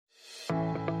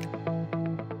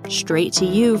Straight to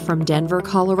you from Denver,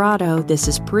 Colorado, this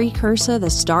is Precursor, the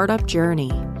Startup Journey.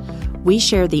 We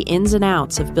share the ins and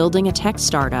outs of building a tech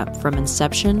startup from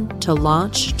inception to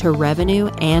launch to revenue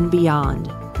and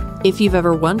beyond. If you've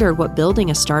ever wondered what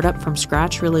building a startup from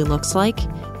scratch really looks like,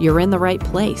 you're in the right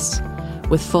place.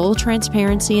 With full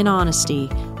transparency and honesty,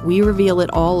 we reveal it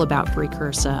all about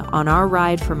Precursor on our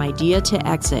ride from idea to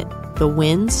exit, the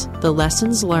wins, the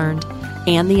lessons learned,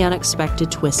 and the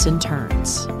unexpected twists and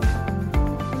turns.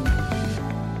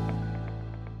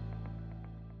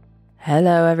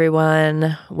 Hello,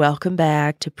 everyone. Welcome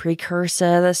back to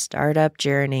Precursor, the Startup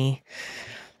Journey.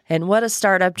 And what a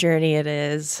startup journey it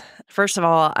is. First of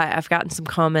all, I've gotten some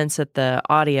comments that the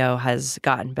audio has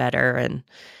gotten better, and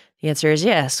the answer is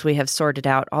yes. We have sorted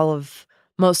out all of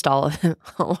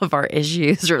our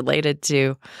issues related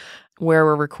to where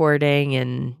we're recording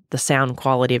and the sound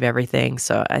quality of everything.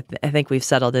 So I think we've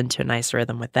settled into a nice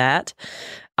rhythm with that.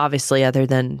 Obviously, other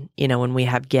than, when we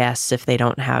have guests, if they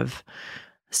don't have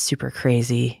super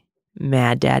crazy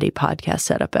Mad Daddy podcast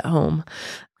setup at home.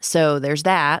 So there's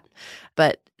that.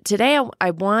 But today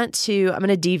I'm going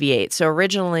to deviate. So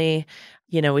originally,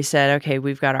 we said, okay,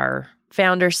 we've got our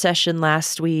founder session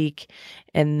last week.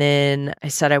 And then I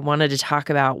said I wanted to talk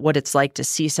about what it's like to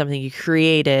see something you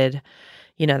created,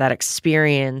 that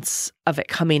experience of it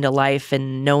coming to life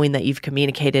and knowing that you've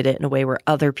communicated it in a way where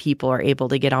other people are able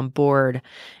to get on board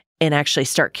and actually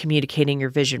start communicating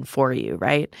your vision for you,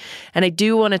 right? And I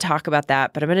do want to talk about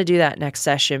that, but I'm going to do that next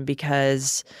session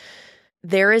because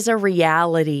there is a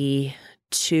reality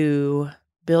to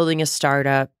building a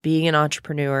startup, being an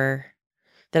entrepreneur,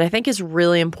 that I think is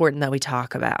really important that we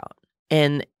talk about.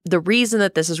 And the reason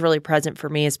that this is really present for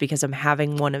me is because I'm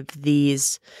having one of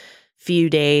these few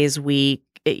days, a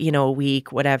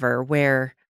week, whatever,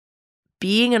 where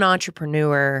being an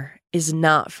entrepreneur is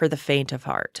not for the faint of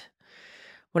heart.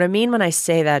 What I mean when I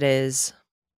say that is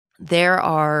there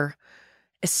are,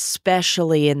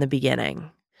 especially in the beginning,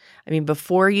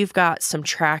 before you've got some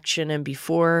traction and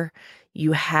before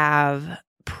you have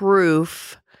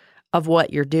proof of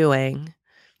what you're doing,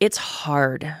 it's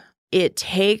hard. It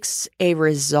takes a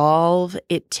resolve.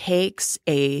 It takes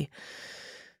a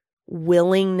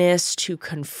willingness to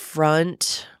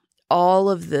confront all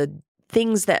of the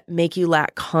things that make you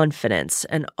lack confidence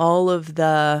and all of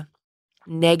the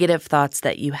negative thoughts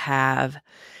that you have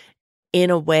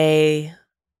in a way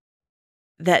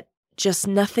that just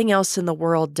nothing else in the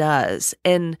world does.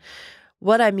 And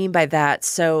what I mean by that,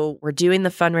 so we're doing the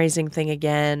fundraising thing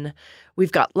again.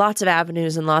 We've got lots of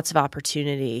avenues and lots of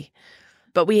opportunity.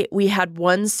 But we had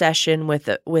one session with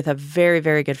a very,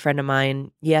 very good friend of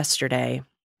mine yesterday.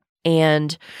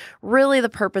 And really the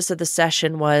purpose of the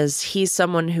session was he's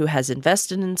someone who has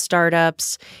invested in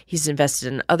startups. He's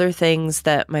invested in other things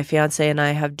that my fiance and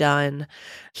I have done.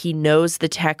 He knows the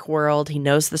tech world. He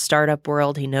knows the startup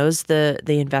world. He knows the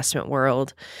investment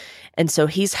world. And so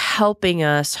he's helping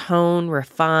us hone,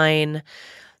 refine,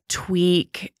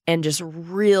 tweak, and just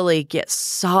really get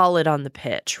solid on the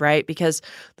pitch, right? Because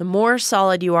the more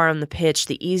solid you are on the pitch,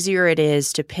 the easier it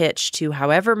is to pitch to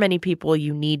however many people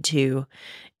you need to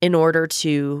in order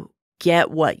to get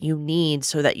what you need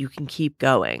so that you can keep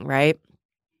going, right?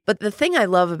 But the thing I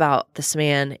love about this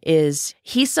man is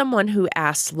he's someone who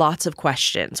asks lots of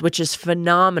questions, which is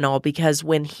phenomenal because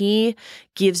when he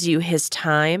gives you his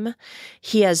time,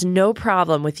 he has no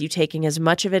problem with you taking as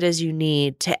much of it as you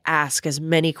need to ask as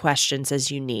many questions as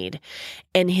you need.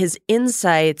 And his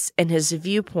insights and his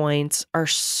viewpoints are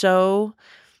so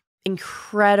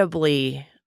incredibly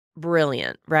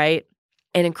brilliant, right?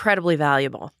 And incredibly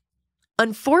valuable.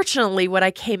 Unfortunately, what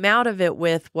I came out of it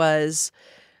with was,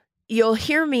 you'll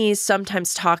hear me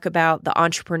sometimes talk about the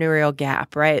entrepreneurial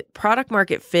gap, right? Product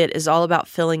market fit is all about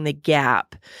filling the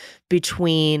gap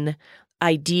between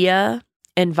idea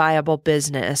and viable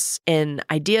business. And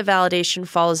idea validation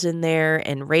falls in there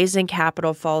and raising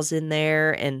capital falls in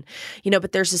there. And,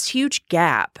 but there's this huge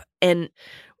gap. And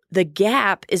the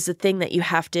gap is the thing that you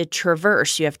have to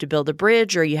traverse. You have to build a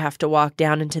bridge or you have to walk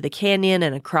down into the canyon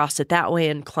and across it that way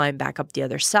and climb back up the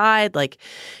other side.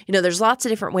 There's lots of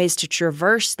different ways to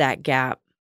traverse that gap,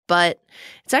 but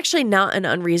it's actually not an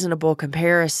unreasonable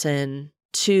comparison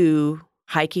to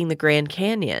hiking the Grand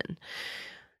Canyon.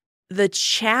 The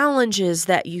challenges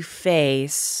that you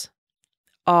face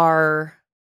are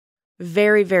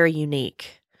very, very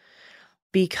unique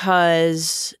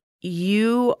because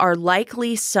you are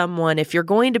likely someone, if you're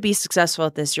going to be successful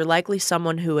at this, you're likely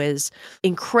someone who is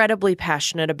incredibly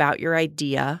passionate about your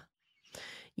idea.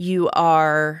 You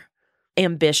are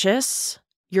ambitious.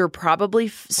 You're probably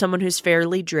someone who's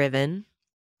fairly driven.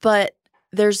 But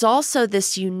there's also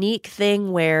this unique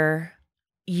thing where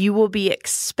you will be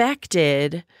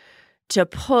expected to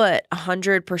put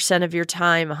 100% of your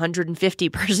time,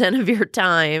 150% of your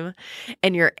time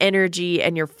and your energy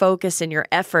and your focus and your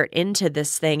effort into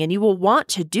this thing. And you will want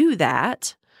to do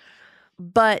that,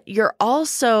 but you're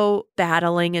also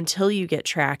battling until you get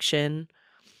traction.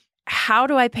 How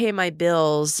do I pay my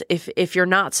bills if you're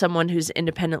not someone who's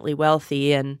independently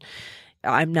wealthy? And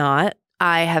I'm not.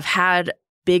 I have had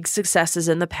big successes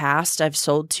in the past. I've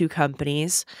sold 2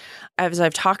 companies. As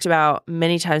I've talked about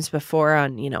many times before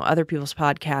on, other people's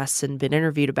podcasts and been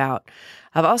interviewed about,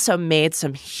 I've also made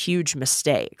some huge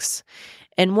mistakes.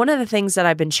 And one of the things that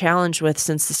I've been challenged with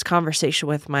since this conversation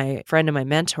with my friend and my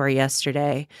mentor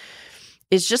yesterday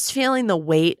is just feeling the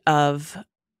weight of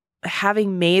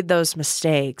having made those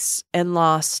mistakes and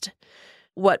lost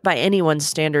what by anyone's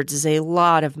standards is a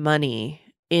lot of money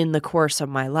in the course of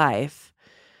my life.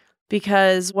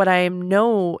 Because what I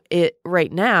know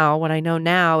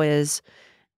now is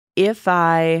if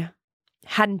I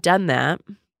hadn't done that,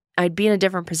 I'd be in a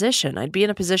different position. I'd be in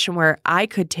a position where I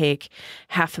could take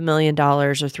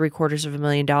 $500,000 or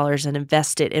 $750,000 and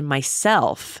invest it in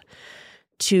myself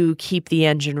to keep the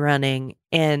engine running.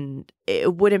 And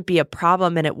it wouldn't be a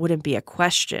problem and it wouldn't be a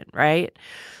question, right?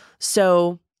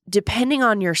 So depending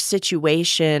on your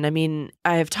situation,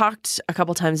 I have talked a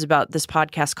couple times about this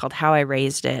podcast called How I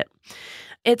Raised It.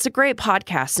 It's a great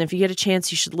podcast. And if you get a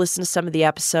chance, you should listen to some of the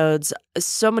episodes.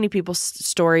 So many people's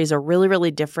stories are really,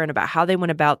 really different about how they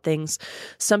went about things.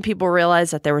 Some people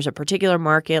realized that there was a particular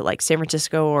market like San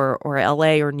Francisco or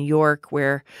LA or New York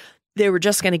where they were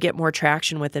just going to get more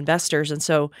traction with investors. And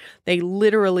so they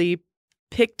literally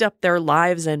picked up their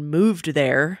lives and moved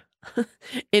there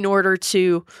in order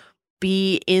to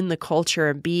be in the culture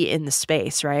and be in the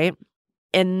space, right?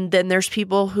 And then there's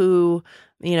people who,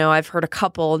 I've heard a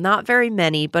couple, not very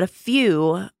many, but a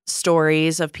few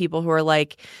stories of people who are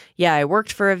like, yeah, I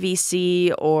worked for a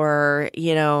VC or,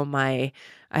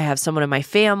 I have someone in my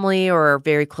family or a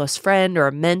very close friend or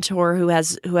a mentor who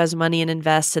has money and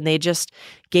invests, and they just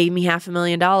gave me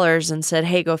 $500,000 and said,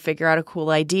 hey, go figure out a cool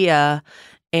idea.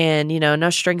 And, no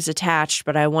strings attached,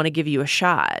 but I want to give you a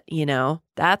shot.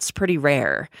 That's pretty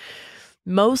rare.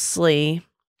 Mostly,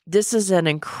 this is an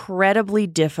incredibly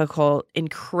difficult,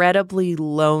 incredibly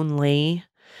lonely,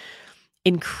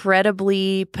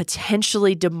 incredibly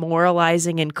potentially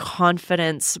demoralizing and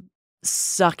confidence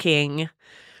sucking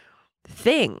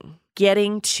thing.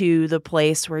 Getting to the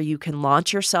place where you can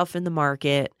launch yourself in the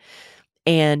market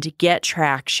and get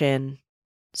traction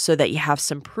so that you have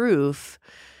some proof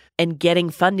and getting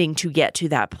funding to get to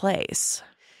that place.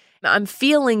 I'm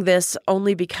feeling this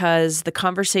only because the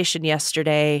conversation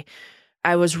yesterday,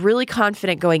 I was really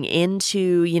confident going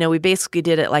into, we basically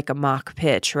did it like a mock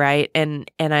pitch, right? And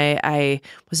I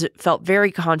felt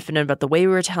very confident about the way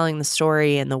we were telling the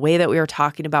story and the way that we were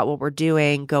talking about what we're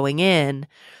doing going in.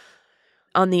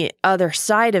 On the other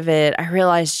side of it, I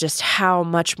realized just how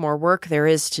much more work there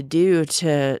is to do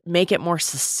to make it more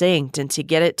succinct and to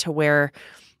get it to where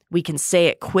we can say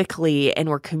it quickly and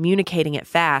we're communicating it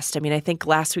fast. I think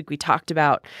last week we talked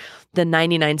about the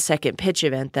 99-second pitch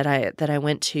event that I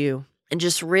went to, and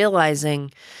just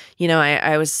realizing,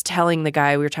 I was telling the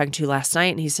guy we were talking to last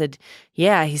night, and he said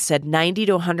 90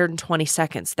 to 120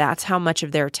 seconds. That's how much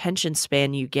of their attention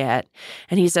span you get.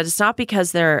 And he said, it's not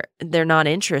because they're not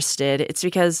interested. It's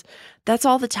because that's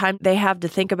all the time they have to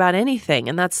think about anything.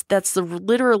 And that's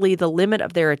literally the limit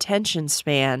of their attention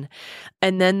span.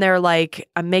 And then they're like,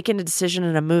 I'm making a decision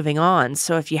and I'm moving on.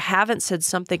 So if you haven't said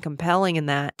something compelling in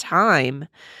that time,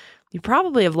 you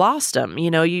probably have lost them.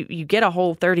 You get a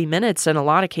whole 30 minutes in a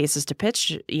lot of cases to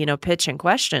pitch and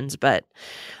questions, but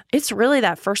it's really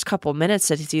that first couple minutes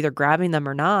that it's either grabbing them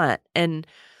or not. And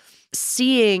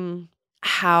seeing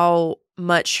how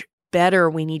much better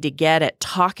we need to get at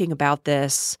talking about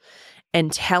this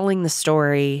and telling the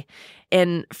story.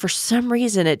 And for some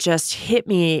reason, it just hit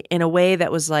me in a way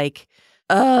that was like,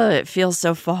 it feels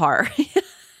so far.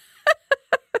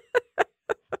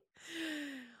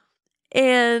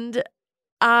 And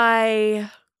I'm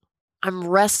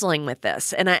wrestling with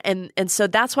this. And so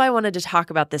that's why I wanted to talk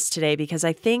about this today, because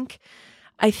I think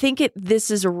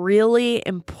this is really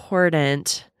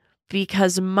important,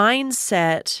 because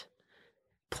mindset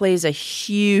plays a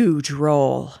huge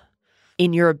role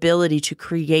in your ability to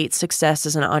create success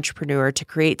as an entrepreneur, to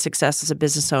create success as a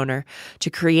business owner, to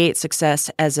create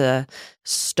success as a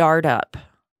startup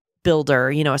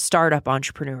builder, a startup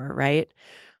entrepreneur, right?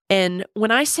 And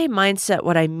when I say mindset,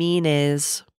 what I mean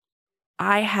is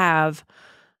I have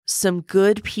some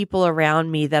good people around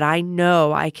me that I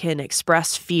know I can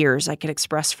express fears, I can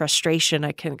express frustration,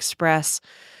 I can express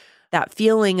that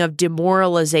feeling of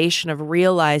demoralization of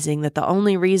realizing that the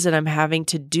only reason I'm having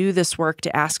to do this work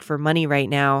to ask for money right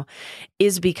now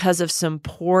is because of some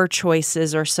poor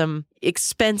choices or some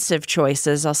expensive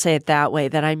choices, I'll say it that way,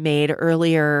 that I made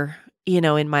earlier,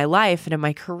 in my life and in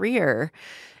my career.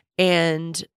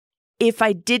 And if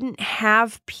I didn't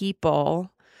have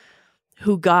people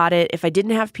who got it, if I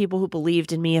didn't have people who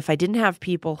believed in me, if I didn't have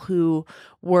people who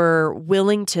were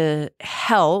willing to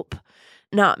help,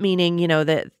 not meaning,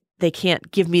 that they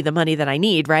can't give me the money that I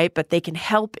need, right? But they can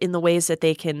help in the ways that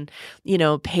they can,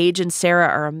 Paige and Sarah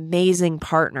are amazing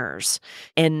partners.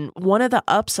 And one of the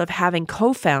ups of having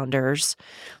co-founders,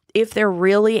 if they're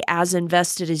really as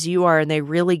invested as you are and they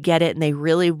really get it and they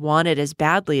really want it as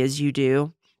badly as you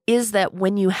do, is that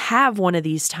when you have one of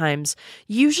these times,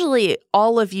 usually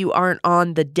all of you aren't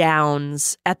on the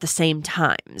downs at the same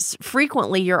times.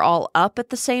 Frequently, you're all up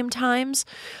at the same times,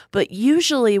 but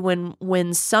usually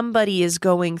when somebody is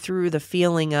going through the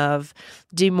feeling of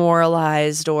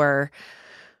demoralized or,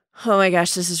 oh my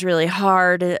gosh, this is really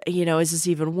hard, is this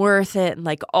even worth it? And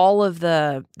like all of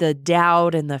the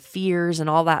doubt and the fears and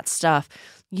all that stuff,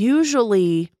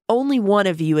 usually only one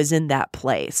of you is in that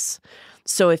place.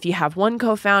 So if you have one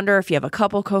co-founder, if you have a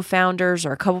couple co-founders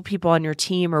or a couple people on your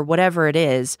team or whatever it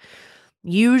is,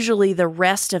 usually the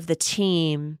rest of the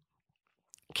team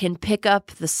can pick up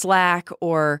the slack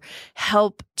or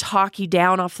help talk you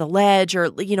down off the ledge or,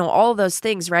 all of those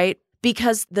things, right?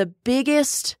 Because the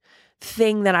biggest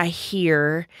thing that I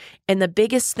hear and the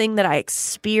biggest thing that I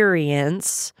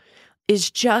experience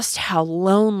is just how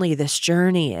lonely this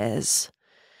journey is.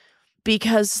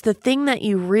 Because the thing that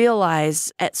you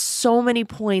realize at so many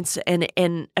points, and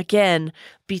again,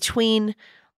 between,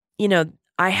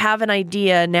 I have an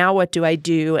idea, now what do I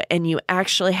do? And you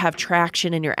actually have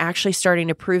traction and you're actually starting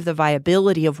to prove the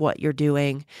viability of what you're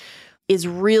doing is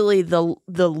really the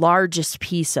largest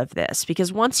piece of this.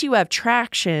 Because once you have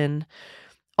traction,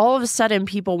 all of a sudden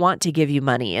people want to give you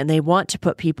money and they want to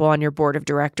put people on your board of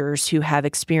directors who have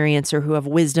experience or who have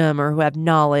wisdom or who have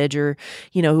knowledge or,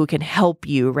 who can help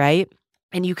you, right?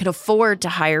 And you can afford to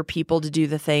hire people to do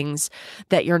the things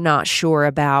that you're not sure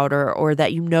about or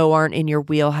that aren't in your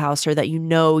wheelhouse or that you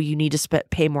need to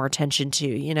pay more attention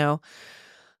to,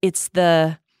 It's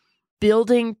the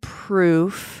building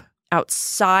proof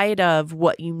outside of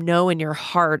what you know in your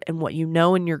heart and what you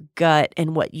know in your gut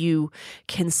and what you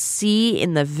can see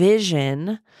in the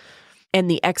vision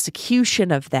and the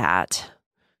execution of that's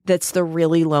the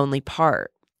really lonely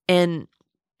part. And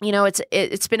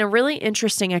it's been a really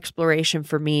interesting exploration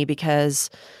for me because,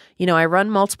 I run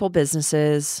multiple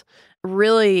businesses.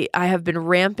 Really, I have been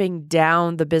ramping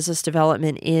down the business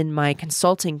development in my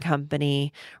consulting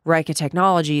company, Rika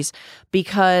Technologies,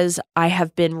 because I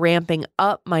have been ramping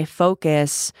up my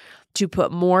focus to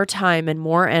put more time and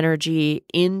more energy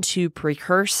into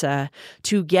Precursa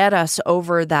to get us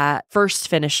over that first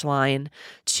finish line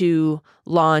to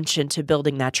launch and to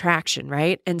building that traction,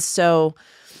 right? And so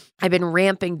I've been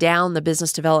ramping down the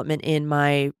business development in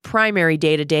my primary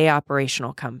day-to-day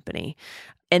operational company.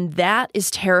 And that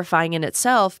is terrifying in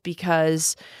itself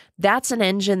because that's an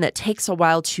engine that takes a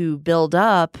while to build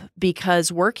up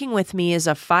because working with me is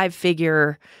a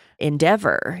 5-figure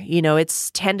endeavor.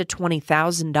 It's $10,000 to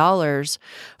 $20,000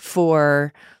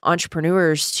 for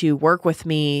entrepreneurs to work with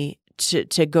me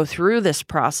to go through this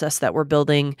process that we're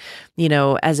building,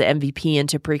 as an MVP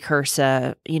into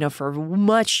Precursa, for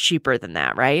much cheaper than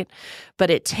that, right?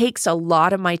 But it takes a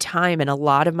lot of my time and a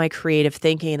lot of my creative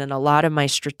thinking and a lot of my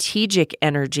strategic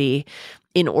energy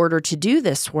in order to do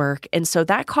this work. And so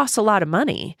that costs a lot of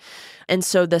money. And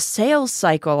so the sales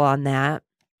cycle on that,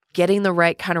 getting the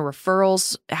right kind of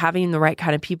referrals, having the right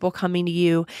kind of people coming to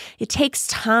you, it takes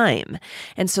time.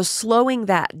 And so slowing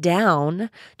that down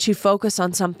to focus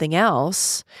on something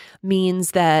else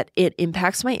means that it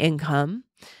impacts my income.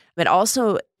 But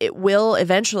also, it will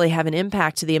eventually have an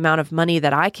impact to the amount of money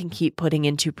that I can keep putting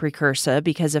into Precursa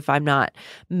because if I'm not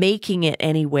making it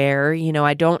anywhere,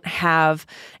 I don't have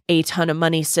a ton of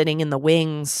money sitting in the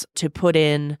wings to put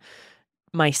in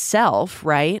myself,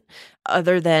 right?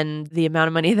 Other than the amount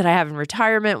of money that I have in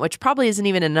retirement, which probably isn't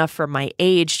even enough for my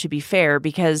age, to be fair,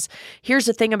 because here's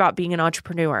the thing about being an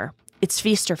entrepreneur. It's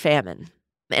feast or famine.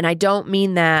 And I don't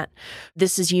mean that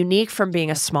this is unique from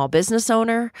being a small business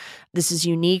owner. This is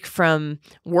unique from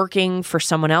working for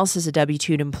someone else as a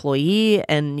W-2 employee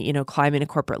and, climbing a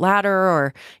corporate ladder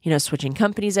or, switching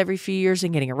companies every few years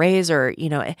and getting a raise or,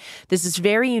 this is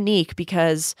very unique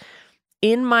because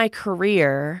in my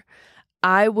career,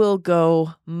 I will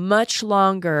go much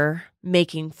longer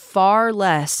making far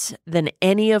less than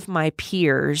any of my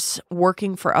peers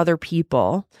working for other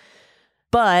people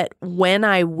But when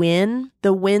I win,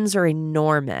 the wins are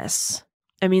enormous.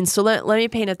 I mean, so let me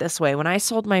paint it this way. When I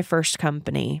sold my first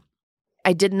company,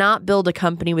 I did not build a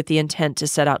company with the intent to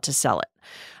set out to sell it.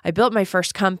 I built my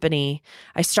first company.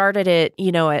 I started it,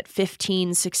 at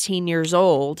 15, 16 years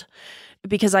old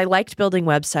because I liked building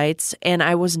websites, and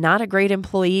I was not a great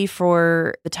employee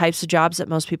for the types of jobs that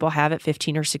most people have at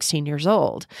 15 or 16 years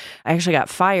old. I actually got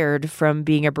fired from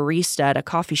being a barista at a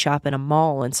coffee shop in a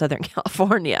mall in Southern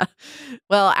California.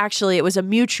 Well, actually, it was a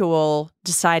mutual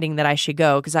deciding that I should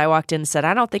go because I walked in and said,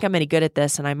 I don't think I'm any good at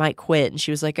this and I might quit. And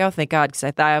she was like, oh, thank God, because I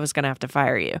thought I was going to have to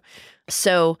fire you.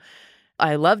 So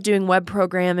I love doing web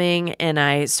programming, and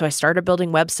I started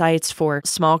building websites for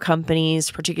small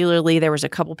companies. Particularly, there was a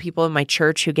couple people in my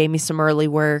church who gave me some early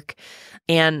work.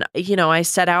 And, I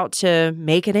set out to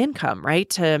make an income, right?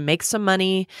 To make some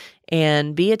money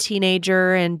and be a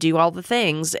teenager and do all the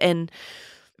things. And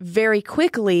very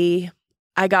quickly,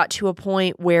 I got to a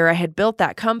point where I had built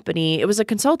that company. It was a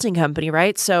consulting company,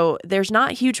 right? So there's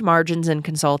not huge margins in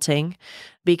consulting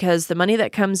because the money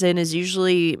that comes in is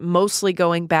usually mostly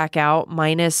going back out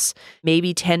minus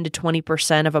maybe 10 to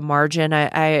 20% of a margin.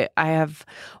 I have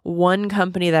one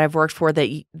company that I've worked for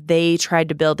that they tried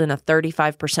to build in a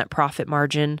 35% profit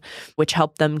margin, which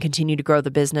helped them continue to grow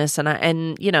the business. And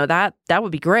that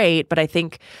would be great, but I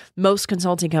think most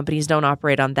consulting companies don't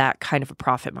operate on that kind of a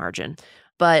profit margin.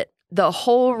 But the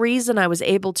whole reason I was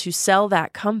able to sell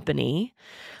that company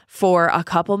for a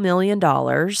couple $1 million,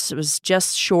 it was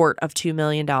just short of $2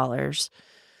 million,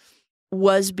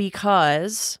 was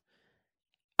because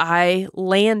I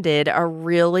landed a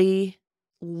really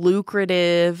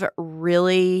lucrative,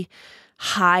 really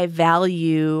high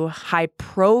value, high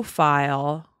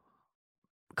profile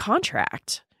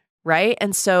contract, right?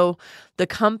 And so the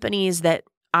companies that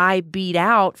I beat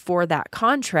out for that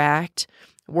contract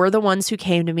were the ones who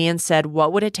came to me and said,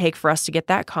 what would it take for us to get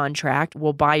that contract?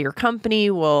 We'll buy your company.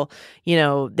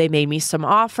 They made me some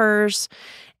offers.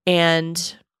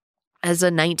 And as a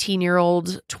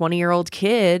 19-year-old, 20-year-old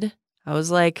kid, I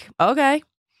was like, okay,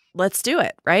 let's do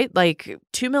it, right? Like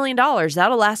 $2 million,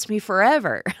 that'll last me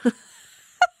forever.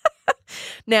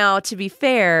 Now, to be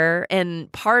fair, and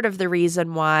part of the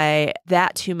reason why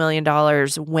that $2 million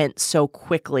went so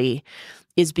quickly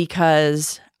is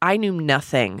because I knew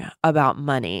nothing about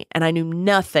money and I knew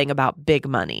nothing about big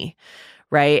money,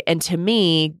 right? And to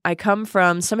me,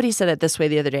 somebody said it this way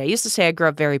the other day. I used to say I grew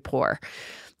up very poor.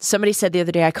 Somebody said the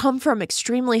other day, I come from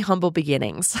extremely humble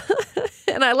beginnings.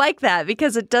 And I like that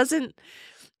because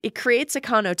it creates a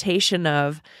connotation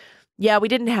of, yeah, we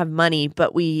didn't have money,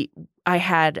 but I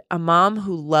had a mom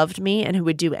who loved me and who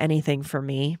would do anything for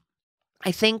me.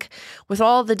 I think with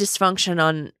all the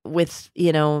dysfunction with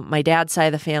my dad's side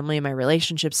of the family and my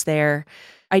relationships there,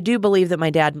 I do believe that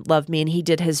my dad loved me and he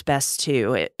did his best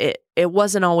too. It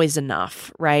wasn't always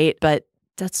enough, right? But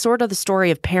that's sort of the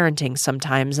story of parenting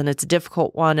sometimes, and it's a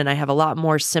difficult one, and I have a lot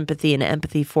more sympathy and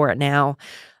empathy for it now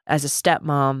as a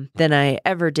stepmom than I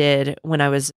ever did when I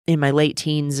was in my late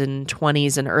teens and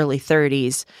 20s and early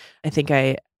 30s. I think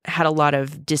I had a lot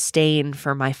of disdain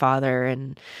for my father,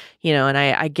 and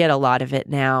I get a lot of it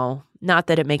now. Not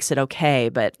that it makes it okay,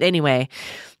 but anyway,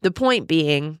 the point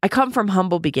being, I come from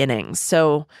humble beginnings.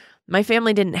 So my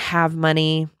family didn't have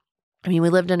money. I mean, we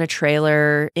lived in a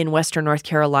trailer in Western North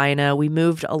Carolina. We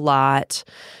moved a lot,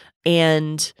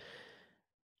 and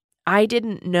I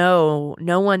didn't know.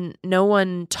 No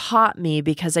one taught me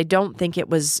because I don't think it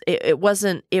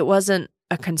wasn't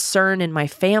a concern in my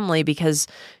family because,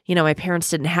 my parents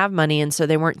didn't have money. And so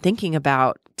they weren't thinking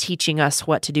about teaching us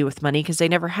what to do with money because they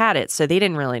never had it. So they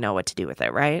didn't really know what to do with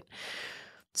it, right?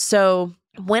 So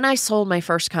when I sold my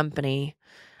first company,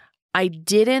 I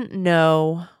didn't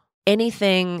know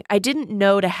anything. I didn't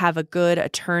know to have a good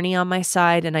attorney on my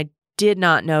side, and I did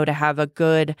not know to have a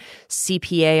good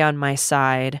CPA on my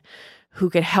side who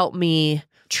could help me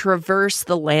traverse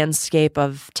the landscape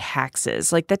of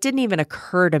taxes. Like that didn't even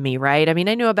occur to me, right? I mean,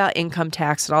 I knew about income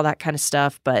tax and all that kind of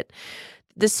stuff, but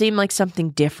this seemed like something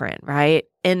different, right?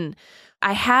 And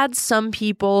I had some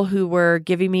people who were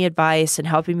giving me advice and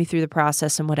helping me through the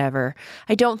process and whatever.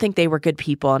 I don't think they were good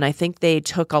people, and I think they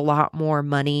took a lot more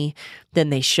money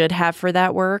than they should have for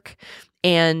that work.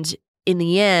 And in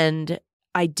the end,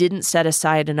 I didn't set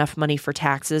aside enough money for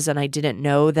taxes, and I didn't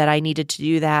know that I needed to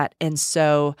do that. And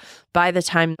so by the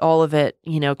time all of it,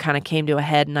 kind of came to a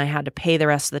head and I had to pay the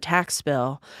rest of the tax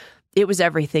bill, it was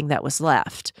everything that was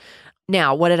left.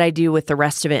 Now, what did I do with the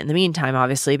rest of it in the meantime,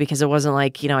 obviously, because it wasn't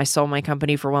like, I sold my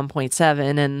company for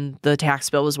 1.7 and the tax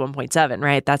bill was 1.7,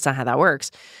 right? That's not how that works.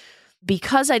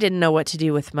 Because I didn't know what to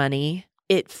do with money,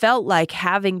 it felt like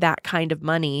having that kind of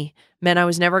money meant I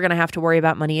was never going to have to worry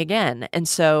about money again. And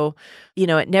so,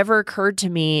 it never occurred to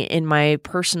me in my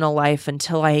personal life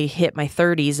until I hit my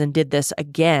 30s and did this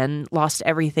again, lost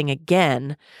everything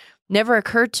again. Never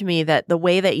occurred to me that the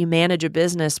way that you manage a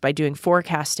business by doing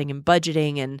forecasting and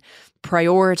budgeting and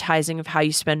prioritizing of how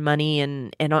you spend money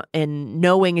and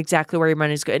knowing exactly where your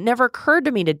money is going, it never occurred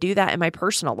to me to do that in my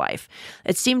personal life.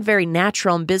 It seemed very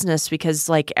natural in business because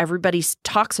like everybody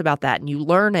talks about that and you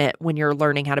learn it when you're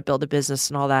learning how to build a business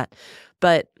and all that.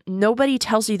 But nobody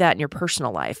tells you that in your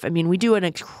personal life. I mean, we do an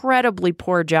incredibly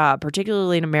poor job,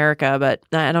 particularly in America, but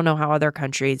I don't know how other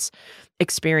countries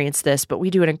experience this, but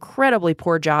we do an incredibly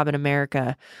poor job in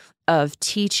America of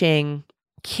teaching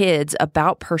kids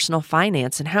about personal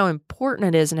finance and how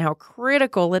important it is and how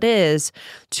critical it is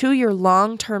to your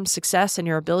long-term success and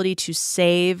your ability to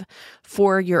save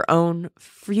for your own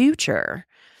future.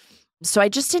 So I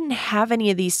just didn't have any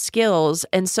of these skills.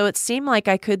 And so it seemed like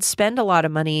I could spend a lot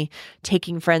of money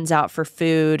taking friends out for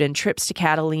food and trips to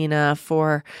Catalina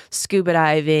for scuba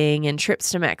diving and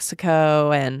trips to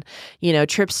Mexico and,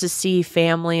 trips to see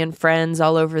family and friends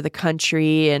all over the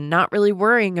country and not really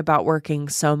worrying about working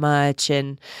so much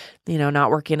and, not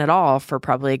working at all for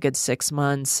probably a good 6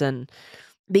 months. And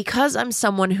because I'm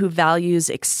someone who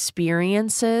values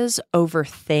experiences over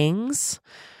things,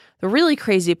 the really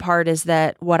crazy part is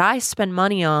that what I spend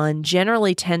money on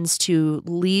generally tends to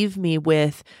leave me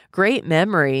with great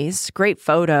memories, great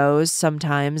photos.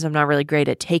 Sometimes I'm not really great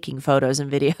at taking photos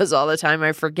and videos all the time.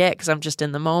 I forget because I'm just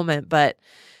in the moment, but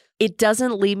it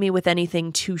doesn't leave me with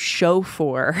anything to show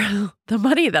for the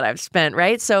money that I've spent,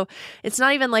 right? So it's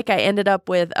not even like I ended up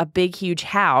with a big, huge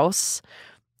house,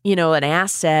 an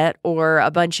asset or a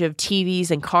bunch of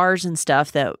TVs and cars and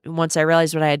stuff that once I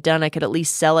realized what I had done, I could at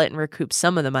least sell it and recoup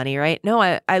some of the money, right? No,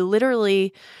 I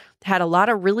literally had a lot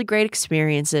of really great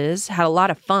experiences, had a lot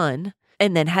of fun,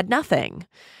 and then had nothing.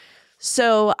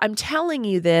 So I'm telling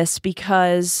you this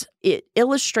because it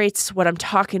illustrates what I'm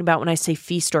talking about when I say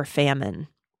feast or famine.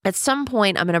 At some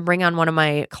point, I'm going to bring on one of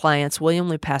my clients, William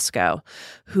Lupesco,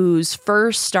 whose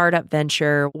first startup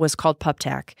venture was called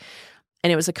PupTech.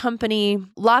 And it was a company,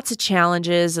 lots of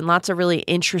challenges and lots of really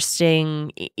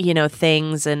interesting,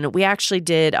 things. And we actually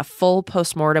did a full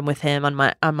postmortem with him on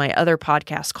my other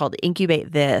podcast called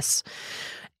Incubate This.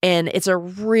 And it's a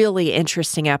really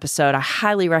interesting episode. I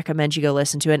highly recommend you go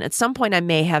listen to it. And at some point, I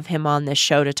may have him on this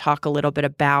show to talk a little bit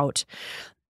about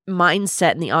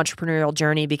mindset and the entrepreneurial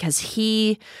journey because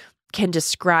he can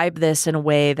describe this in a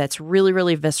way that's really,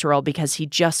 really visceral because he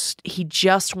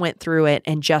just went through it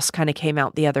and just kind of came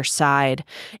out the other side,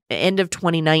 end of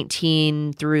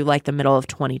 2019 through like the middle of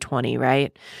 2020,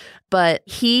 right? But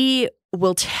he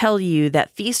will tell you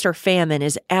that feast or famine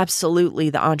is absolutely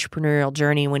the entrepreneurial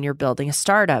journey when you're building a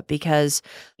startup because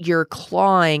you're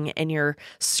clawing and you're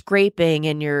scraping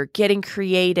and you're getting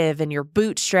creative and you're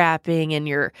bootstrapping and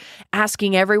you're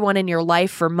asking everyone in your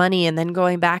life for money and then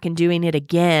going back and doing it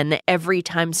again every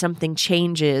time something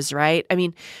changes, right? I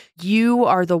mean, you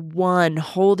are the one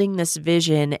holding this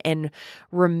vision and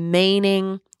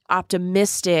remaining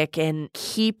optimistic and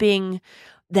keeping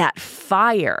that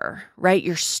fire, right?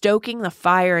 You're stoking the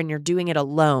fire and you're doing it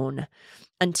alone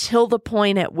until the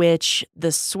point at which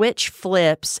the switch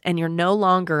flips and you're no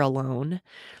longer alone.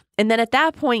 And then at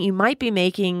that point, you might be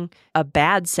making a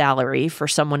bad salary for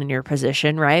someone in your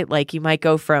position, right? Like you might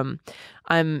go from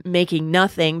I'm making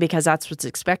nothing because that's what's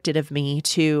expected of me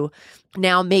to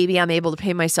now maybe I'm able to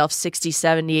pay myself $60,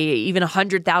 $70, even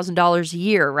 $100,000 a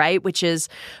year, right? Which is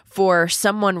for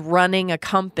someone running a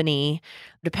company,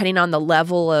 depending on the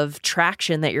level of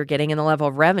traction that you're getting and the level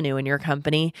of revenue in your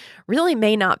company, really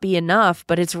may not be enough,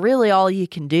 but it's really all you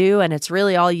can do. And it's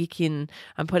really all you can,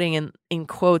 I'm putting in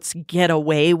quotes, get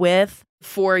away with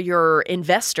for your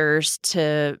investors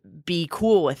to be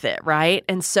cool with it, right?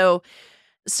 And so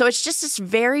it's just this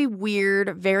very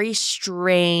weird, very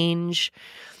strange.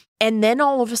 And then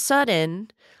all of a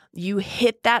sudden, you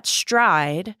hit that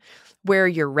stride where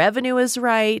your revenue is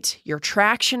right, your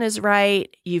traction is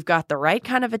right, you've got the right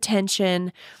kind of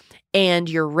attention, and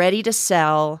you're ready to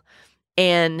sell,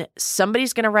 and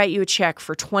somebody's going to write you a check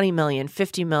for 20 million,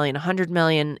 50 million, 100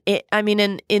 million.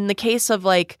 In the case of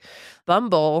like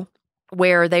Bumble,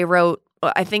 where they wrote,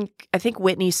 I think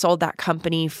Whitney sold that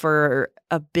company for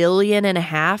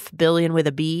 $1.5 billion with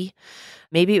a B.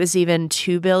 Maybe it was even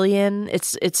 $2 billion.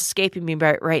 It's escaping me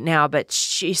right now, but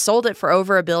she sold it for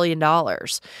over $1 billion.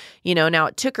 Now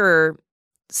it took her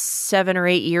 7 or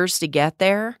 8 years to get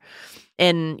there.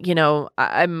 And,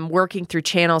 I'm working through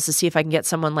channels to see if I can get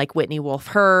someone like Whitney Wolfe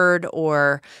Herd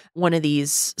or one of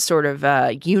these sort of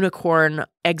unicorn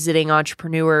exiting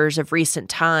entrepreneurs of recent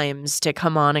times to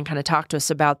come on and kind of talk to us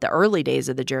about the early days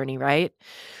of the journey, right?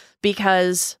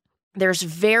 Because there's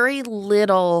very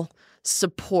little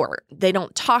support. They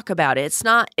don't talk about it.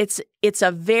 It's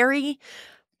a very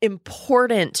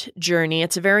important journey.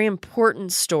 It's a very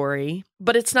important story,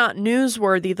 but it's not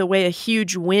newsworthy the way a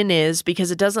huge win is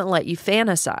because it doesn't let you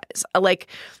fantasize. Like,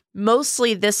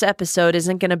 mostly this episode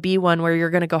isn't going to be one where you're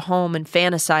going to go home and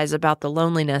fantasize about the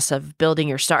loneliness of building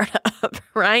your startup,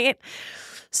 right?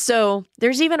 So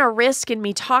there's even a risk in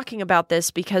me talking about this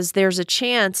because there's a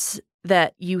chance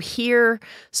that you hear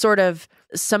sort of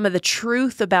some of the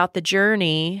truth about the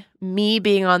journey, me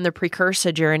being on the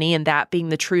precursor journey, and that being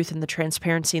the truth and the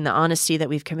transparency and the honesty that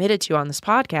we've committed to on this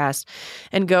podcast,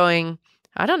 and going,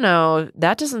 I don't know,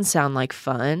 that doesn't sound like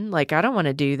fun. Like, I don't want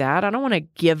to do that. I don't want to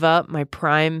give up my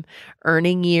prime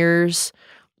earning years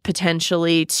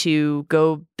potentially to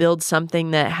go build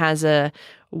something that has a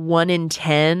 1 in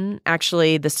 10.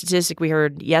 Actually, the statistic we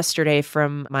heard yesterday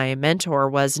from my mentor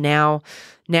was now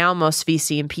most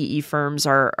VC and PE firms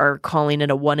are calling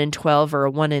it a 1 in 12 or a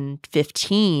 1 in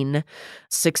 15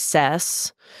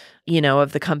 success,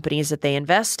 of the companies that they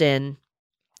invest in.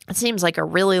 It seems like a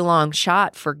really long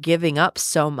shot for giving up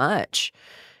so much.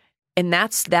 And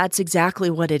that's exactly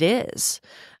what it is.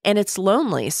 And it's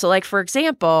lonely. So like, for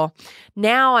example,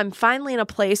 now I'm finally in a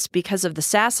place because of the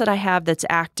SaaS that I have that's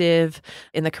active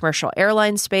in the commercial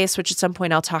airline space, which at some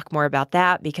point I'll talk more about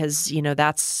that because,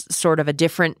 that's sort of a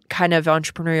different kind of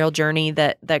entrepreneurial journey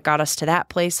that got us to that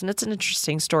place. And it's an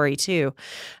interesting story too.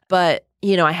 But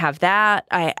I have that.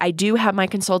 I do have my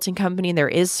consulting company. There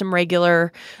is some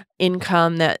regular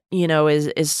income that,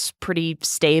 is pretty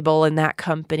stable in that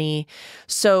company.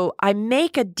 So I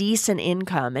make a decent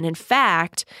income. And in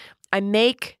fact, I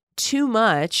make too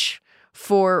much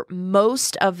for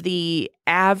most of the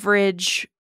average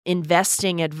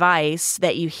investing advice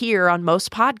that you hear on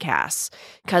most podcasts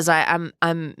because I'm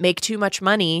make too much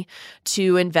money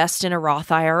to invest in a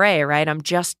Roth IRA, right? I'm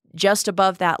just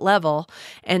above that level.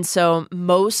 And so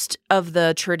most of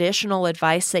the traditional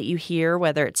advice that you hear,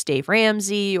 whether it's Dave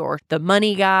Ramsey or The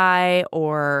Money Guy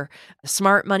or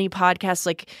Smart Money Podcast,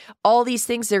 like all these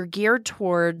things, they're geared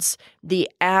towards the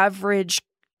average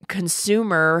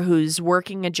consumer who's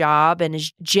working a job and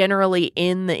is generally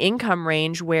in the income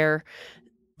range where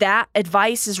that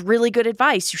advice is really good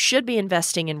advice. You should be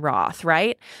investing in Roth,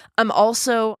 right? I'm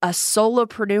also a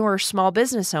solopreneur small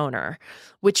business owner,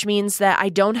 which means that I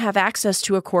don't have access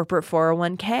to a corporate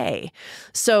 401k.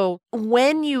 So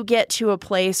when you get to a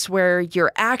place where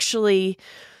you're actually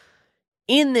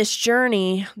in this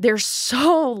journey, there's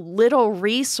so little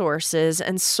resources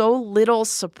and so little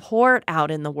support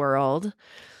out in the world,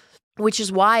 which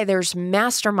is why there's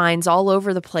masterminds all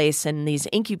over the place and these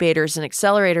incubators and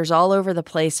accelerators all over the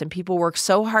place. And people work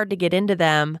so hard to get into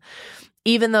them,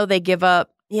 even though they give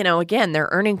up, again, their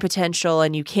earning potential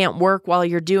and you can't work while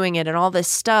you're doing it and all this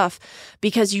stuff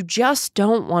because you just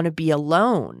don't want to be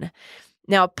alone.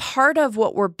 Now, part of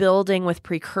what we're building with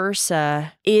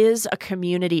Precursa is a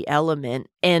community element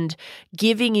and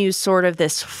giving you sort of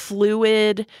this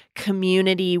fluid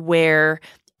community where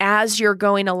as you're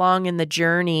going along in the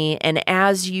journey and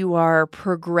as you are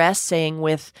progressing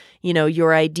with,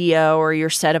 your idea or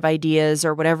your set of ideas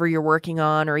or whatever you're working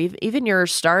on, or even your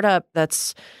startup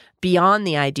that's beyond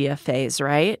the idea phase,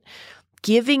 right?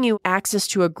 Giving you access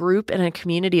to a group and a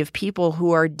community of people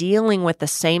who are dealing with the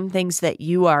same things that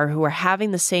you are, who are having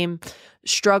the same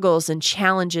struggles and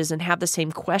challenges and have the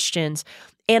same questions,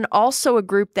 and also a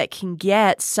group that can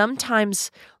get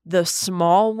sometimes the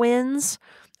small wins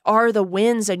are the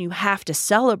wins and you have to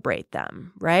celebrate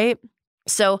them, right?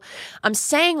 So I'm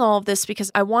saying all of this because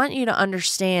I want you to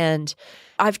understand,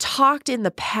 I've talked in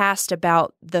the past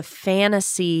about the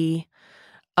fantasy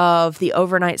of the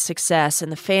overnight success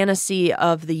and the fantasy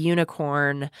of the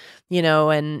unicorn,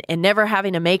 and never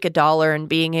having to make a dollar and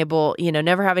being able,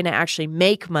 never having to actually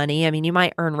make money. I mean, you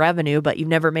might earn revenue, but you've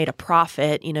never made a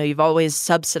profit. You've always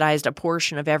subsidized a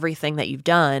portion of everything that you've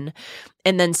done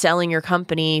and then selling your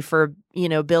company for,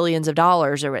 billions of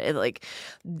dollars or like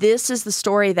this is the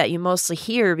story that you mostly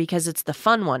hear because it's the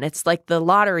fun one. It's like the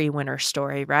lottery winner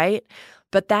story, right?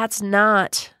 But that's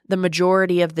not the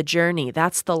majority of the journey.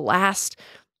 That's the last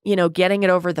getting it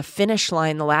over the finish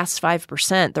line, the last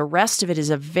 5%. The rest of it is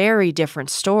a very different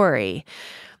story.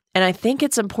 And I think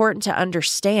it's important to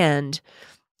understand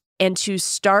and to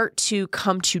start to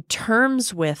come to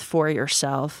terms with for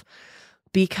yourself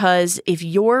Because if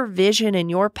your vision and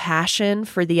your passion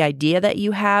for the idea that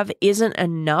you have isn't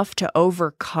enough to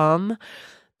overcome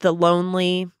the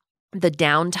lonely, the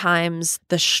downtimes,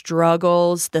 the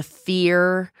struggles, the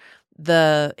fear,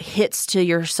 the hits to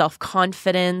your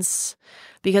self-confidence,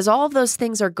 because all of those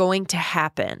things are going to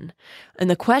happen. And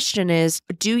the question is,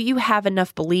 do you have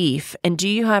enough belief, and do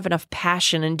you have enough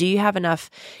passion, and do you have enough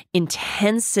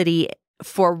intensity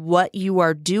for what you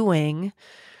are doing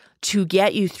to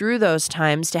get you through those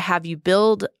times, to have you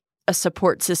build a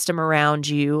support system around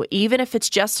you, even if it's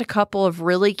just a couple of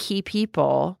really key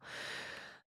people?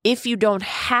 If you don't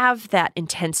have that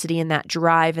intensity and that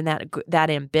drive and that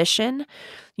ambition,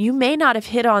 you may not have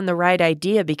hit on the right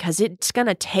idea, because it's going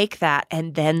to take that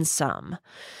and then some.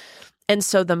 And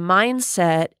so the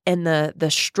mindset and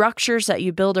the structures that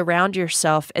you build around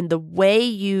yourself and the way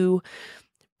you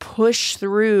push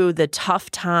through the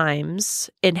tough times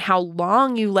and how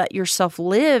long you let yourself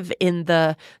live in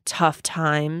the tough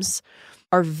times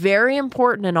are very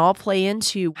important, and all play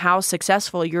into how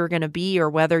successful you're going to be, or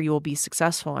whether you will be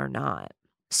successful or not.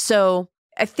 So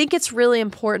I think it's really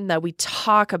important that we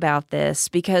talk about this,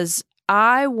 because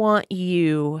I want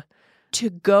you to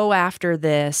go after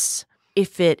this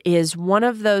if it is one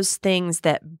of those things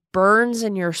that burns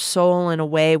in your soul in a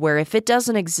way where if it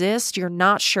doesn't exist, you're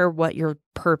not sure what your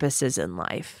purpose is in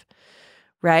life,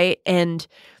 right? And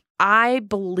I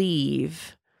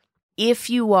believe if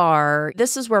you are,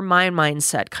 this is where my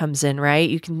mindset comes in, right?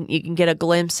 You can get a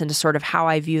glimpse into sort of how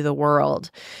I view the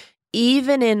world.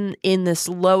 Even in this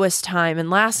lowest time, and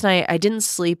last night I didn't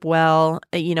sleep well.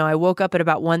 I woke up at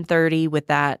about 1:30 with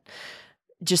that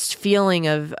just feeling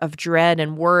of dread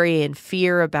and worry and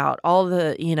fear about all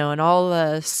the, and all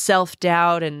the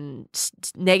self-doubt and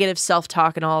negative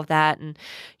self-talk and all of that. And,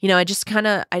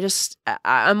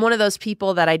 I'm one of those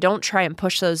people that I don't try and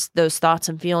push those thoughts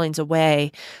and feelings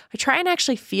away. I try and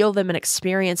actually feel them and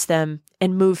experience them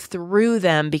and move through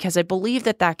them, because I believe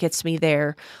that gets me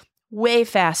there way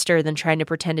faster than trying to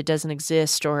pretend it doesn't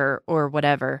exist or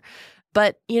whatever.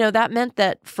 But, that meant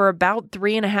that for about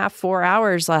 3.5, 4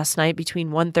 hours last night,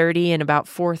 between 1:30 and about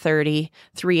 4:30,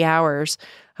 3 hours,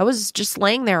 I was just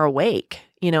laying there awake,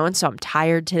 and so I'm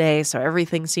tired today. So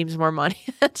everything seems more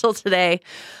monumental today.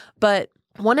 But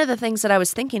one of the things that I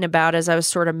was thinking about as I was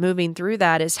sort of moving through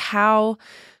that is how,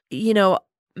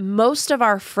 most of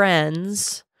our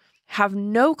friends have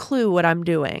no clue what I'm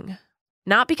doing.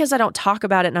 Not because I don't talk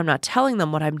about it and I'm not telling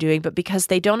them what I'm doing, but because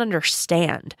they don't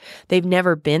understand. They've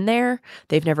never been there.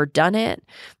 They've never done it.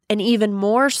 And even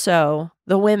more so,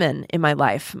 the women in my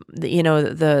life,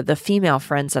 the female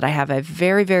friends that I have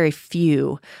very, very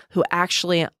few who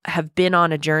actually have been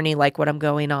on a journey like what I'm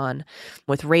going on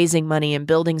with raising money and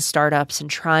building startups and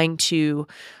trying to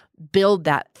build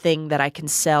that thing that I can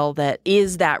sell, that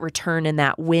is that return and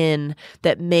that win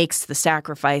that makes the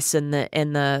sacrifice and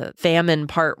the famine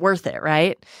part worth it,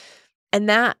 right? And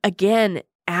that, again,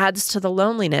 adds to the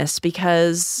loneliness,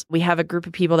 because we have a group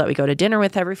of people that we go to dinner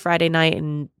with every Friday night,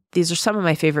 and these are some of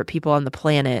my favorite people on the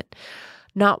planet.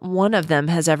 Not one of them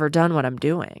has ever done what I'm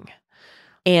doing.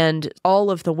 And all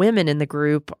of the women in the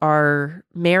group are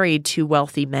married to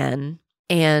wealthy men.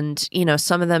 And,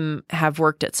 some of them have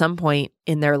worked at some point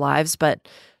in their lives, but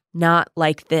not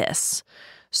like this.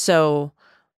 So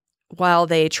while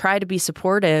they try to be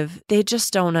supportive, they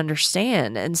just don't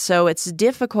understand. And so it's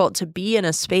difficult to be in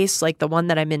a space like the one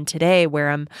that I'm in today, where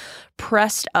I'm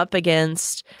pressed up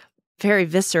against very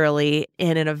viscerally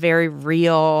and in a very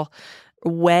real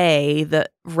way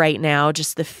that right now,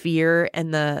 just the fear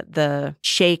and the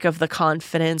shake of the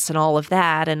confidence and all of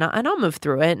that. And I'll move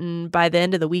through it. And by the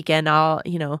end of the weekend, I'm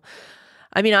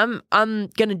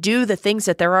going to do the things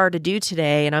that there are to do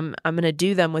today, and I'm going to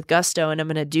do them with gusto, and I'm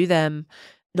going to do them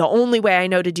the only way I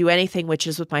know to do anything, which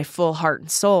is with my full heart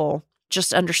and soul.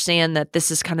 Just understand that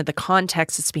this is kind of the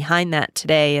context that's behind that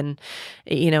today, and,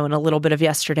 and a little bit of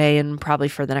yesterday, and probably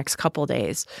for the next couple of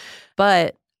days.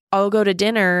 But I'll go to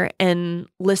dinner and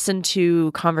listen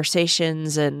to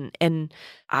conversations, and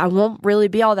I won't really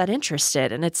be all that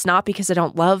interested. And it's not because I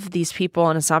don't love these people,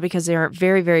 and it's not because they aren't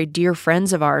very, very dear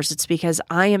friends of ours. It's because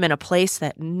I am in a place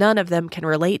that none of them can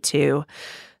relate to.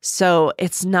 So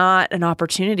it's not an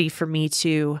opportunity for me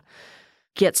to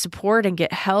get support and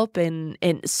get help. And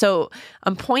so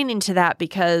I'm pointing to that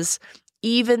because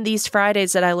even these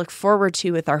Fridays that I look forward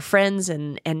to with our friends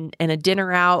and a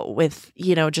dinner out with,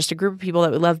 just a group of people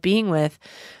that we love being with,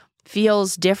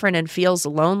 feels different and feels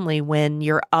lonely when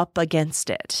you're up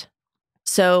against it.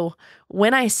 So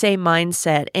when I say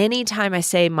mindset, anytime I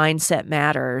say mindset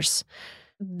matters,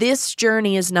 this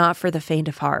journey is not for the faint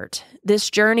of heart. This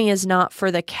journey is not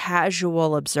for the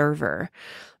casual observer.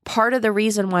 Part of the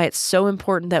reason why it's so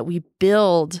important that we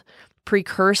build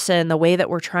Precursa in the way that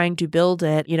we're trying to build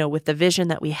it, with the vision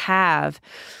that we have,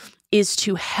 is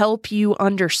to help you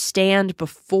understand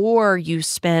before you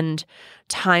spend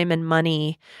time and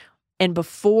money and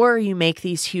before you make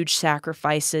these huge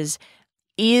sacrifices.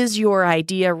 Is your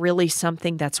idea really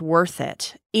something that's worth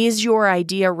it? Is your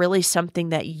idea really something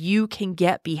that you can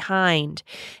get behind?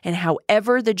 And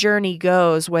however the journey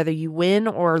goes, whether you win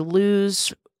or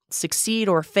lose, succeed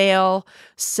or fail,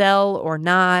 sell or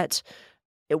not,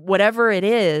 whatever it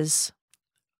is,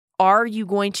 are you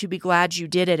going to be glad you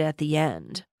did it at the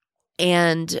end?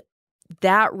 And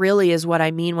that really is what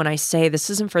I mean when I say this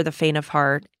isn't for the faint of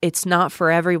heart. It's not for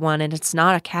everyone, and it's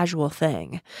not a casual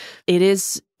thing. It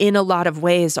is, in a lot of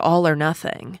ways, all or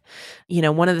nothing.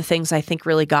 One of the things I think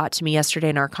really got to me yesterday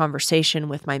in our conversation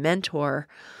with my mentor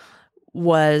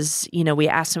was, we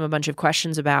asked him a bunch of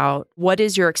questions about what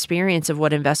is your experience of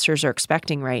what investors are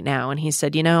expecting right now? And he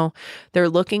said, they're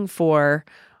looking for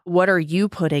what are you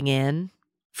putting in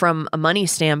from a money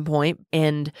standpoint.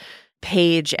 And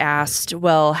Paige asked,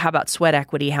 well, how about sweat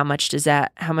equity? How much does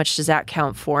that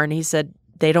count for? And he said,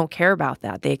 they don't care about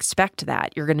that. They expect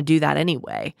that. You're going to do that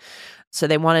anyway. So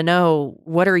they want to know,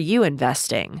 what are you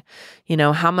investing?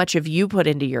 How much have you put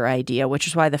into your idea, which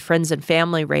is why the friends and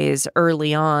family raise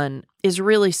early on is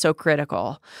really so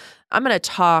critical. I'm going to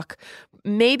talk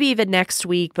maybe even next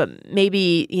week, but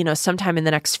maybe, sometime in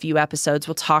the next few episodes,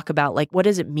 we'll talk about what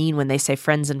does it mean when they say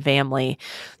friends and family,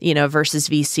 versus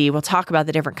VC. We'll talk about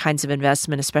the different kinds of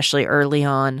investment, especially early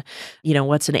on,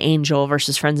 what's an angel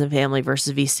versus friends and family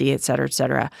versus VC, et cetera, et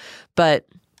cetera. But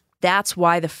that's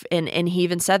why and he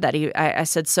even said that. I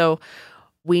said, so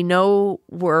we know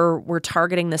we're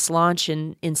targeting this launch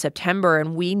in September,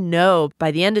 and we know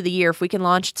by the end of the year, if we can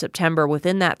launch in September,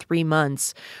 within that 3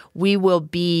 months, we will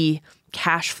be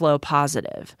cash flow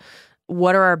positive.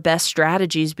 What are our best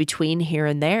strategies between here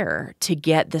and there to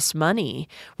get this money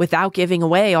without giving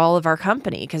away all of our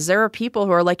company? Because there are people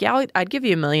who are like, yeah, I'd give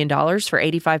you $1 million for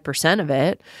 85% of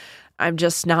it. I'm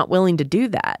just not willing to do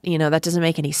that. That doesn't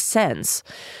make any sense.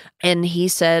 And he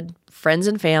said, friends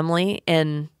and family,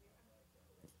 and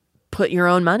put your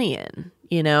own money in,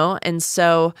 And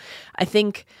so I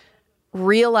think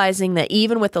realizing that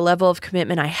even with the level of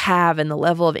commitment I have and the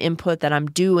level of input that I'm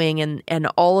doing and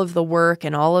all of the work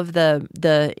and all of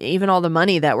the even all the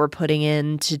money that we're putting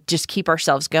in to just keep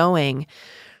ourselves going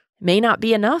may not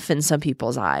be enough in some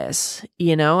people's eyes,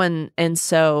 and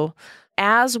so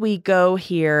as we go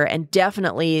here, and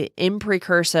definitely in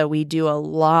Precursa, we do a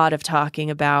lot of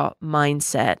talking about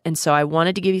mindset. And so I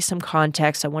wanted to give you some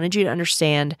context. I wanted you to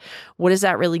understand, what does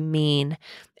that really mean?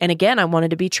 And again, I wanted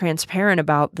to be transparent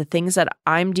about the things that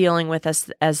I'm dealing with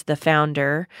as the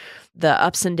founder, the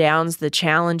ups and downs, the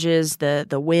challenges, the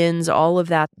wins, all of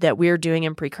that we're doing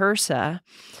in Precursa.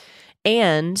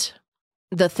 And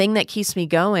the thing that keeps me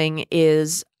going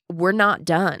is we're not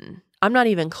done. I'm not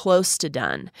even close to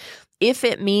done. If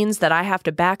it means that I have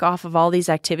to back off of all these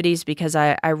activities because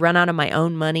I run out of my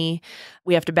own money,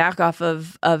 we have to back off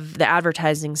of the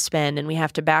advertising spend, and we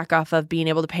have to back off of being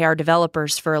able to pay our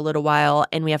developers for a little while,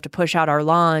 and we have to push out our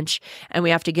launch, and we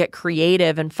have to get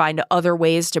creative and find other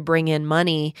ways to bring in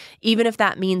money, even if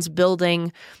that means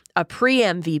building a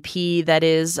pre-MVP that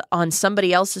is on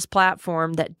somebody else's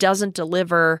platform that doesn't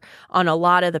deliver on a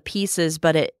lot of the pieces,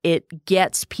 but it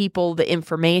gets people the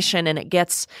information, and it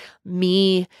gets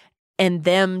me and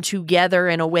them together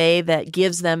in a way that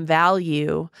gives them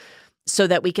value so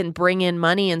that we can bring in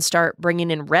money and start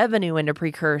bringing in revenue into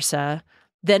Precursa,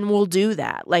 then we'll do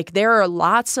that. There are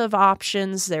lots of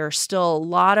options. There are still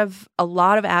a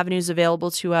lot of avenues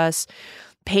available to us.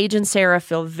 Paige and Sarah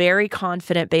feel very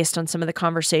confident based on some of the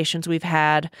conversations we've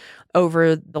had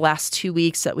over the last 2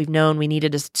 weeks that we've known we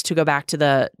needed to go back to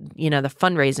the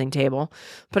fundraising table,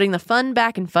 putting the fun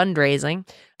back in fundraising.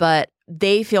 But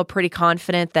they feel pretty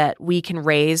confident that we can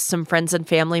raise some friends and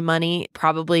family money,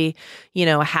 probably,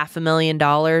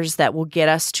 $500,000 that will get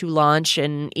us to launch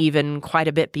and even quite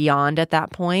a bit beyond at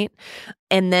that point.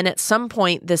 And then at some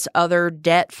point, this other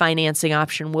debt financing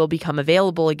option will become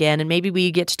available again. And maybe we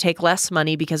get to take less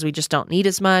money because we just don't need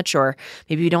as much, or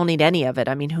maybe we don't need any of it.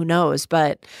 I mean, who knows?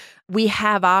 But we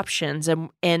have options. And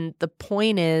the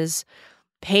point is,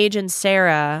 Paige and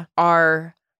Sarah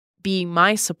are being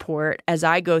my support as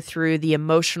I go through the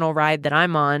emotional ride that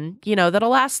I'm on, that'll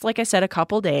last, like I said, a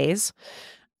couple days.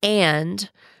 And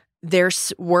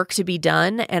there's work to be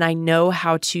done. And I know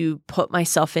how to put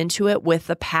myself into it with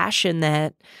the passion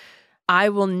that I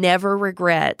will never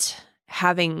regret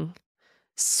having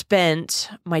spent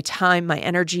my time, my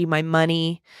energy, my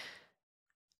money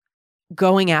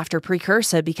going after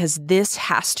Precursa because this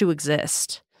has to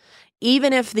exist.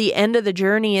 Even if the end of the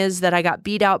journey is that I got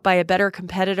beat out by a better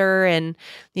competitor and,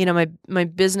 my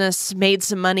business made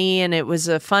some money and it was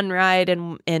a fun ride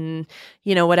and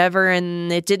whatever,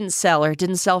 and it didn't sell or it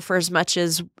didn't sell for as much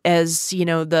as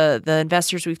the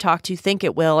investors we've talked to think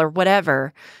it will or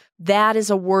whatever. That is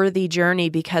a worthy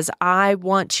journey because I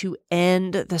want to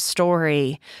end the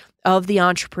story of the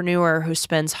entrepreneur who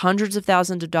spends hundreds of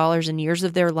thousands of dollars and years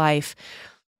of their life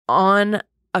on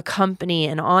a company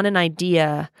and on an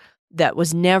idea that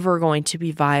was never going to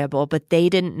be viable, but they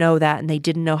didn't know that and they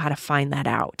didn't know how to find that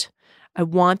out. I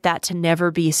want that to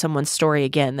never be someone's story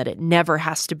again, that it never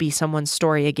has to be someone's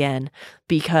story again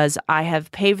because I have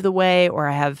paved the way or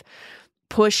I have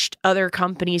pushed other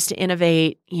companies to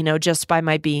innovate, just by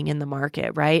my being in the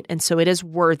market, right? And so it is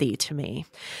worthy to me.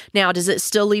 Now, does it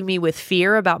still leave me with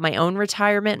fear about my own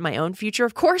retirement, my own future?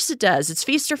 Of course it does. It's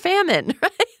feast or famine,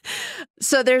 right?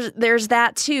 So there's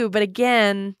that too. But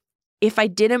again, if I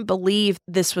didn't believe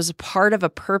this was a part of a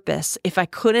purpose, if I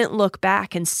couldn't look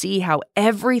back and see how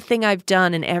everything I've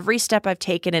done and every step I've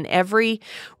taken and every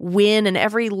win and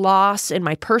every loss in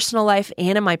my personal life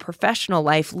and in my professional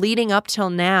life leading up till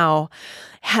now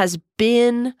has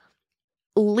been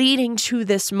leading to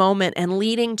this moment and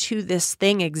leading to this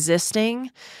thing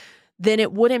existing, then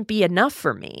it wouldn't be enough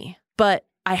for me. But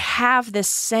I have this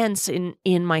sense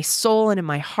in my soul and in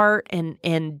my heart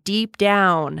and deep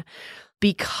down,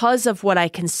 because of what I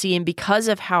can see and because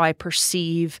of how I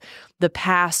perceive the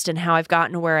past and how I've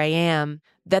gotten to where I am,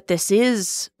 that this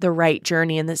is the right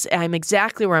journey and I'm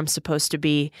exactly where I'm supposed to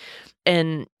be.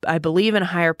 And I believe in a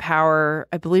higher power.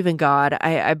 I believe in God.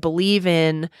 I believe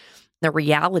in the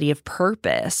reality of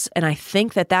purpose. And I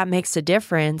think that makes a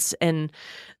difference. And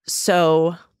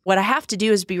so what I have to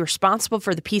do is be responsible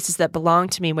for the pieces that belong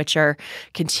to me, which are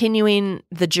continuing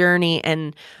the journey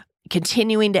and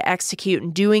continuing to execute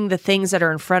and doing the things that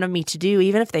are in front of me to do,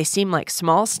 even if they seem like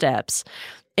small steps,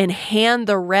 and hand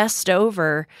the rest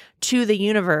over to the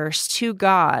universe, to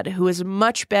God, who is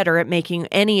much better at making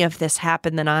any of this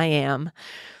happen than I am,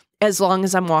 as long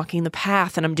as I'm walking the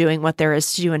path and I'm doing what there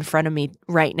is to do in front of me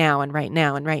right now and right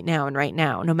now and right now and right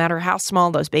now, no matter how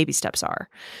small those baby steps are.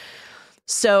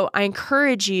 So I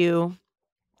encourage you,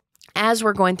 as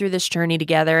we're going through this journey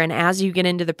together and as you get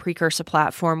into the Precursa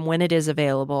platform when it is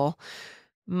available,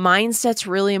 mindset's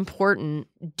really important.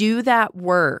 Do that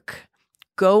work.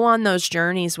 Go on those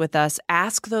journeys with us.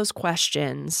 Ask those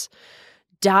questions.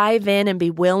 Dive in and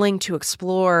be willing to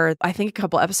explore. I think a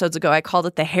couple episodes ago, I called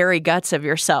it the hairy guts of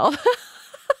yourself.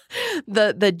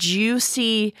 the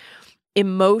juicy,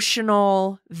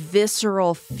 emotional,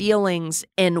 visceral feelings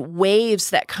and waves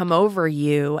that come over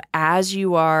you as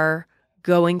you are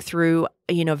going through,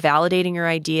 validating your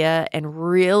idea, and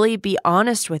really be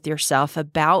honest with yourself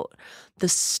about the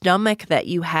stomach that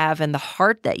you have and the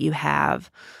heart that you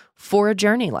have for a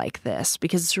journey like this,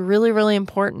 because it's really, really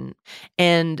important.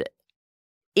 And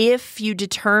if you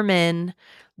determine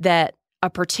that a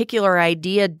particular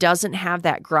idea doesn't have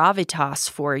that gravitas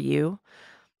for you,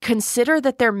 consider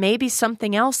that there may be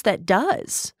something else that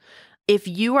does. If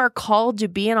you are called to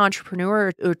be an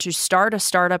entrepreneur or to start a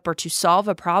startup or to solve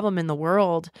a problem in the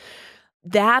world,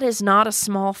 that is not a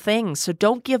small thing. So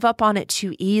don't give up on it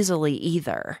too easily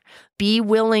either. Be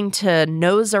willing to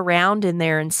nose around in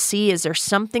there and see, is there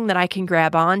something that I can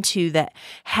grab onto that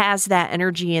has that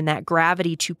energy and that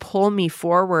gravity to pull me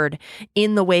forward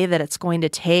in the way that it's going to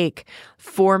take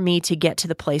for me to get to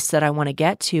the place that I want to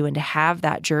get to and to have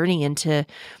that journey and to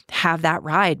have that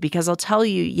ride. Because I'll tell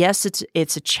you, yes,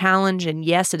 it's a challenge, and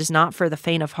yes, it is not for the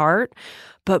faint of heart,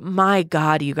 but my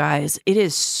God, you guys, it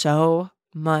is so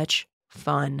much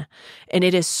fun. And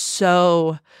it is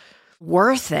so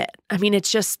worth it. I mean, it's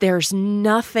just, there's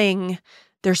nothing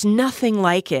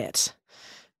like it.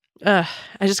 I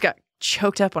just got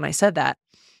choked up when I said that.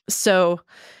 So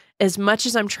as much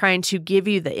as I'm trying to give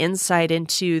you the insight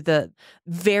into the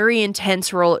very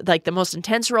intense like the most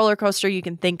intense roller coaster you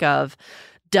can think of,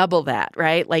 double that,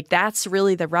 right? Like that's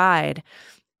really the ride,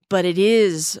 but it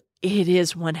is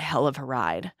one hell of a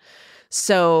ride.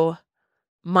 So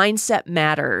mindset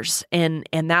matters. And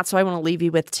that's what I want to leave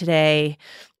you with today.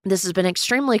 This has been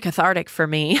extremely cathartic for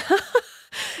me.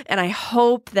 And I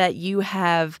hope that you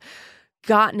have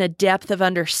gotten a depth of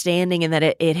understanding and that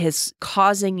it is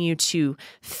causing you to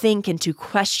think and to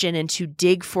question and to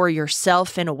dig for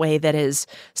yourself in a way that is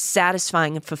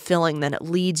satisfying and fulfilling, that it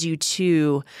leads you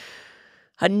to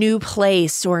a new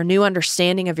place or a new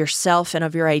understanding of yourself and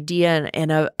of your idea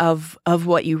and of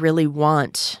what you really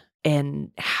want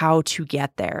and how to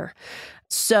get there.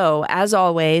 So, as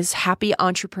always, happy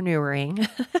entrepreneuring.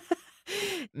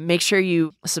 Make sure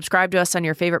you subscribe to us on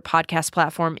your favorite podcast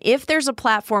platform. If there's a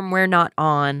platform we're not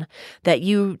on that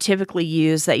you typically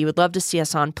use that you would love to see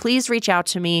us on, please reach out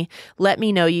to me. Let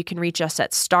me know. You can reach us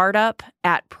at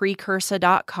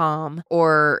startup@precursa.com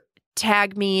or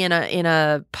tag me in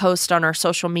a post on our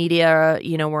social media.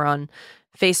 We're on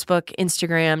Facebook,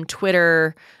 Instagram,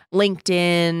 Twitter,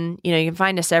 LinkedIn. You can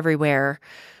find us everywhere.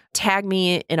 Tag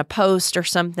me in a post or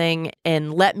something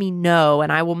and let me know,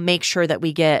 and I will make sure that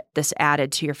we get this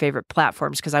added to your favorite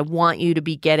platforms because I want you to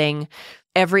be getting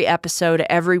every episode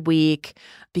every week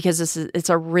because it's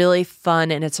a really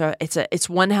fun and it's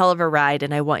one hell of a ride,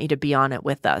 and I want you to be on it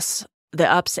with us. The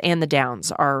ups and the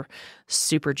downs are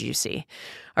super juicy.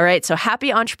 All right, so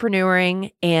happy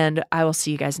entrepreneuring, and I will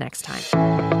see you guys next time.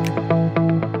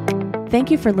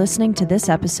 Thank you for listening to this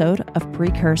episode of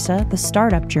Precursa, the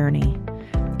Startup Journey.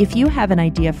 If you have an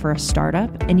idea for a startup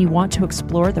and you want to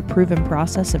explore the proven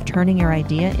process of turning your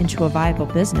idea into a viable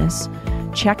business,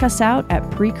 check us out at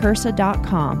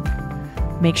precursa.com.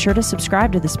 Make sure to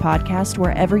subscribe to this podcast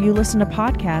wherever you listen to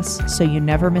podcasts so you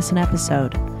never miss an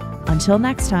episode. Until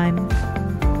next time.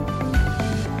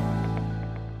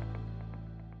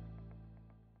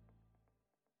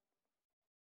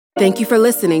 Thank you for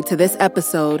listening to this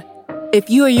episode. If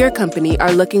you or your company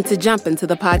are looking to jump into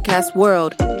the podcast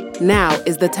world, now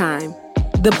is the time.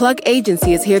 The Plug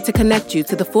Agency is here to connect you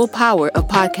to the full power of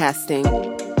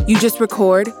podcasting. You just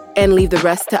record and leave the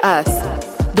rest to us.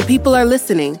 The people are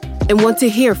listening and want to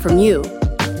hear from you.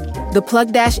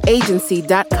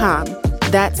 Theplug-agency.com.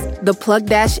 That's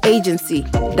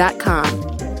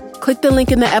theplug-agency.com. Click the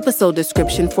link in the episode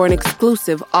description for an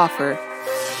exclusive offer.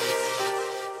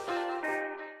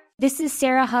 This is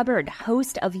Sarah Hubbard,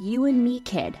 host of You and Me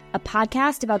Kid, a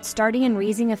podcast about starting and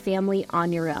raising a family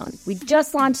on your own. We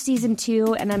just launched season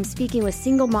 2, and I'm speaking with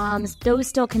single moms, those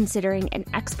still considering, and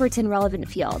experts in relevant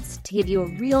fields to give you a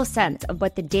real sense of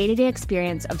what the day-to-day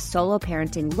experience of solo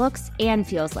parenting looks and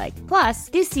feels like. Plus,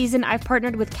 this season, I've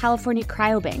partnered with California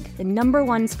Cryobank, the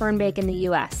 #1 sperm bank in the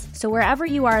U.S. So wherever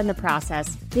you are in the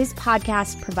process, this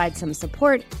podcast provides some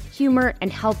support, humor,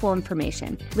 and helpful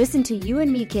information. Listen to You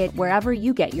and Me Kid wherever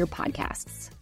you get your podcasts.